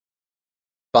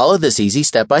Follow this easy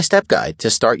step-by-step guide to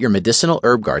start your medicinal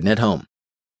herb garden at home.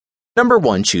 Number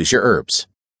 1. Choose your herbs.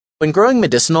 When growing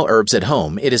medicinal herbs at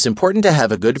home, it is important to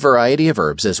have a good variety of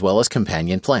herbs as well as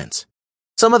companion plants.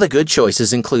 Some of the good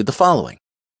choices include the following: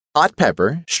 hot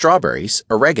pepper, strawberries,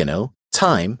 oregano,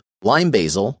 thyme, lime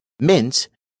basil, mint,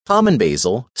 common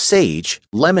basil, sage,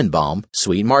 lemon balm,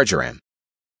 sweet marjoram.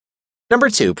 Number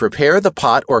 2. Prepare the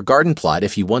pot or garden plot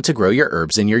if you want to grow your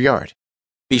herbs in your yard.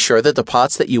 Be sure that the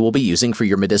pots that you will be using for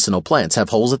your medicinal plants have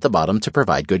holes at the bottom to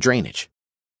provide good drainage.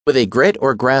 With a grit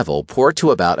or gravel, pour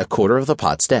to about a quarter of the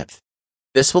pot's depth.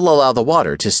 This will allow the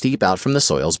water to seep out from the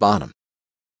soil's bottom.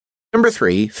 Number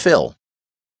 3. Fill.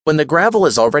 When the gravel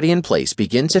is already in place,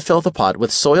 begin to fill the pot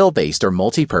with soil-based or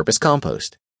multi-purpose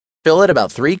compost. Fill at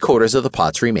about 3/4 of the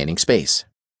pot's remaining space.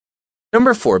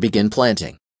 Number 4. Begin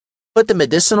planting. Put the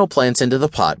medicinal plants into the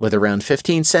pot with around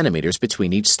 15 centimeters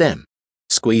between each stem.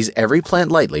 Squeeze every plant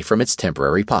lightly from its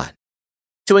temporary pot.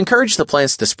 To encourage the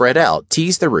plants to spread out,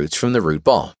 tease the roots from the root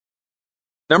ball.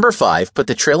 Number 5. Put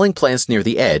the trailing plants near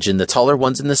the edge and the taller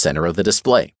ones in the center of the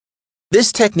display.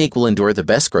 This technique will endure the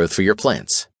best growth for your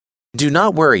plants. Do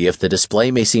not worry if the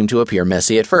display may seem to appear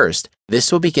messy at first.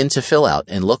 This will begin to fill out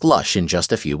and look lush in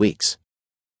just a few weeks.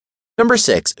 Number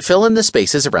 6. Fill in the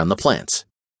spaces around the plants.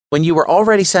 When you are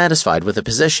already satisfied with the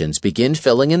positions, begin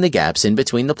filling in the gaps in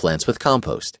between the plants with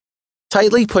compost.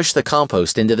 Tightly push the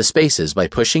compost into the spaces by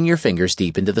pushing your fingers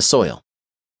deep into the soil.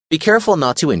 Be careful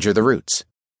not to injure the roots.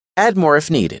 Add more if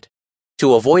needed.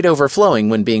 To avoid overflowing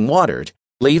when being watered,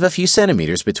 leave a few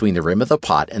centimeters between the rim of the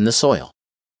pot and the soil.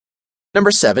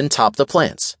 Number 7. Top the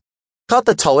plants. Cut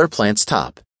the taller plants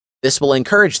top. This will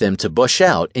encourage them to bush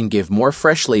out and give more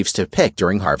fresh leaves to pick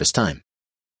during harvest time.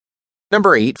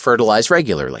 Number 8. Fertilize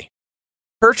regularly.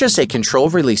 Purchase a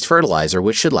controlled-release fertilizer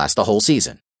which should last a whole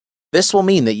season. This will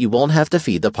mean that you won't have to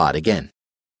feed the pot again.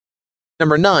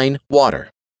 Number 9. Water.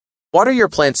 Water your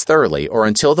plants thoroughly or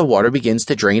until the water begins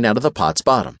to drain out of the pot's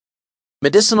bottom.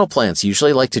 Medicinal plants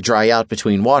usually like to dry out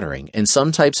between watering, and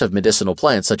some types of medicinal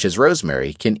plants such as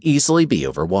rosemary can easily be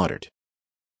overwatered.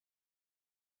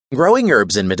 Growing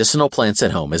herbs and medicinal plants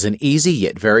at home is an easy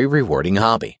yet very rewarding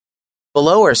hobby.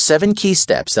 Below are 7 key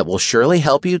steps that will surely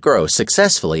help you grow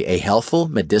successfully a healthful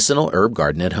medicinal herb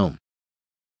garden at home.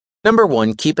 Number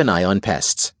 1. Keep an eye on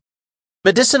pests.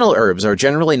 Medicinal herbs are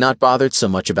generally not bothered so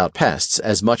much about pests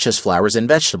as much as flowers and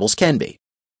vegetables can be.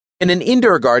 In an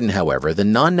indoor garden, however, the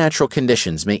non-natural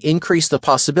conditions may increase the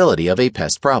possibility of a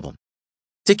pest problem.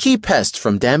 To keep pests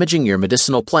from damaging your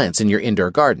medicinal plants in your indoor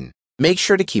garden, make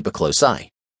sure to keep a close eye.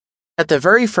 At the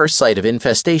very first sight of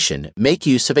infestation, make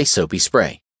use of a soapy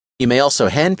spray. You may also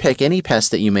hand-pick any pests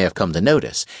that you may have come to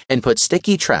notice and put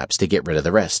sticky traps to get rid of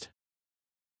the rest.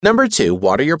 Number 2.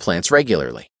 Water your plants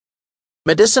regularly.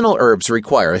 Medicinal herbs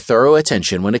require thorough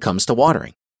attention when it comes to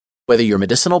watering. Whether your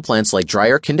medicinal plants like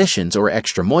drier conditions or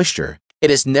extra moisture, it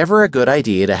is never a good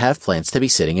idea to have plants to be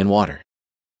sitting in water.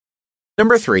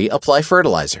 Number 3. Apply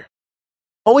fertilizer.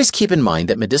 Always keep in mind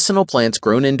that medicinal plants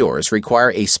grown indoors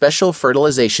require a special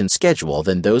fertilization schedule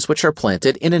than those which are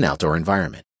planted in an outdoor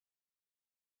environment.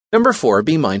 Number 4.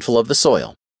 Be mindful of the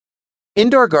soil.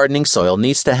 Indoor gardening soil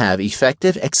needs to have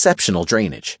effective, exceptional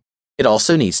drainage. It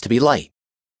also needs to be light.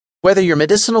 Whether your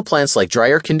medicinal plants like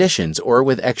drier conditions or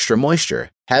with extra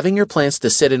moisture, having your plants to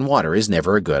sit in water is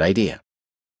never a good idea.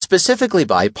 Specifically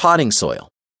buy potting soil.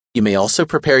 You may also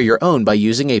prepare your own by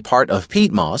using a part of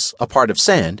peat moss, a part of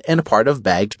sand, and a part of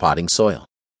bagged potting soil.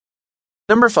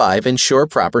 Number 5. Ensure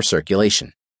proper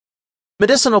circulation.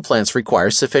 Medicinal plants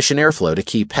require sufficient airflow to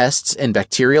keep pests and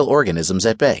bacterial organisms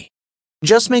at bay.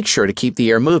 Just make sure to keep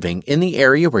the air moving in the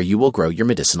area where you will grow your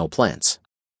medicinal plants.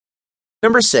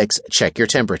 Number 6. Check your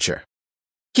temperature.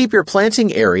 Keep your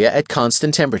planting area at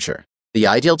constant temperature. The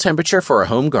ideal temperature for a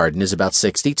home garden is about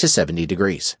 60 to 70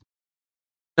 degrees.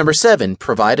 Number 7.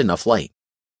 Provide enough light.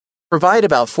 Provide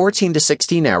about 14 to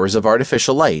 16 hours of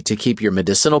artificial light to keep your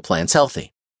medicinal plants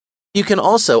healthy. You can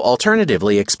also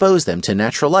alternatively expose them to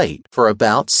natural light for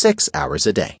about 6 hours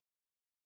a day.